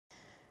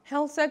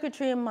Health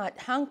Secretary Matt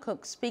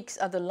Hancock speaks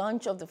at the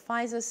launch of the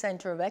Pfizer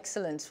Center of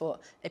Excellence for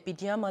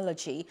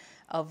Epidemiology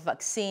of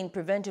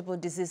Vaccine-preventable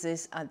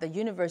diseases at the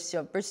University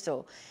of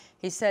Bristol.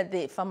 He said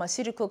the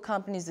pharmaceutical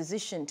company's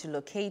decision to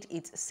locate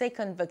its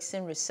second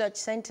vaccine research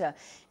center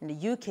in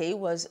the UK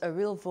was a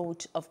real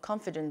vote of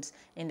confidence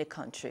in the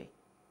country.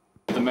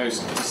 The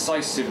most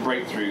decisive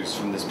breakthroughs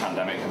from this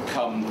pandemic have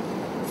come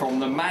from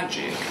the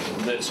magic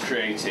that's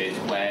created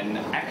when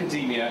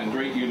academia and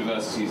great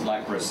universities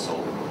like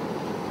Bristol,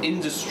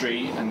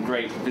 industry and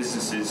great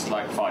businesses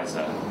like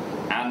Pfizer,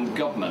 and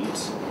government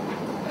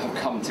have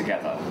come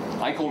together.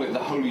 I call it the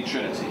Holy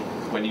Trinity,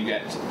 when you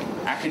get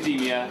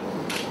academia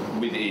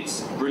with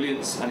its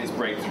brilliance and its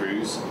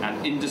breakthroughs,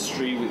 and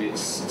industry with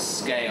its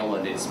scale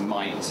and its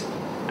might,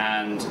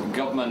 and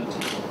government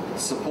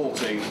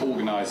supporting,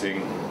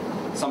 organising,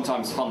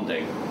 sometimes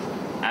funding.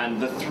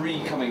 And the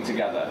three coming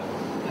together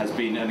has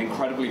been an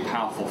incredibly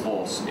powerful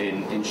force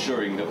in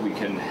ensuring that we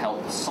can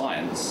help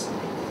science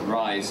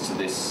rise to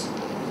this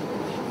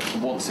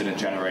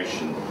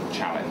once-in-a-generation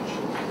challenge.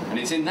 And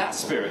it's in that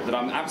spirit that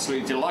I'm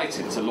absolutely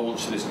delighted to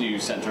launch this new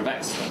Centre of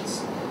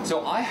Excellence.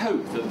 So I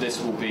hope that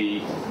this will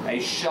be a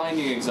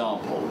shining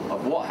example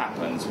of what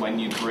happens when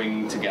you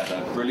bring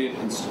together brilliant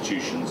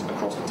institutions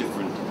across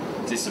different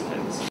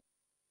disciplines.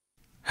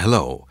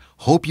 Hello,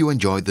 hope you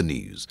enjoyed the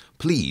news.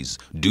 Please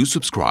do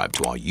subscribe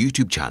to our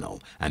YouTube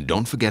channel and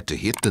don't forget to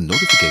hit the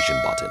notification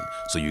button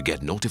so you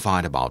get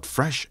notified about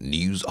fresh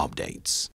news updates.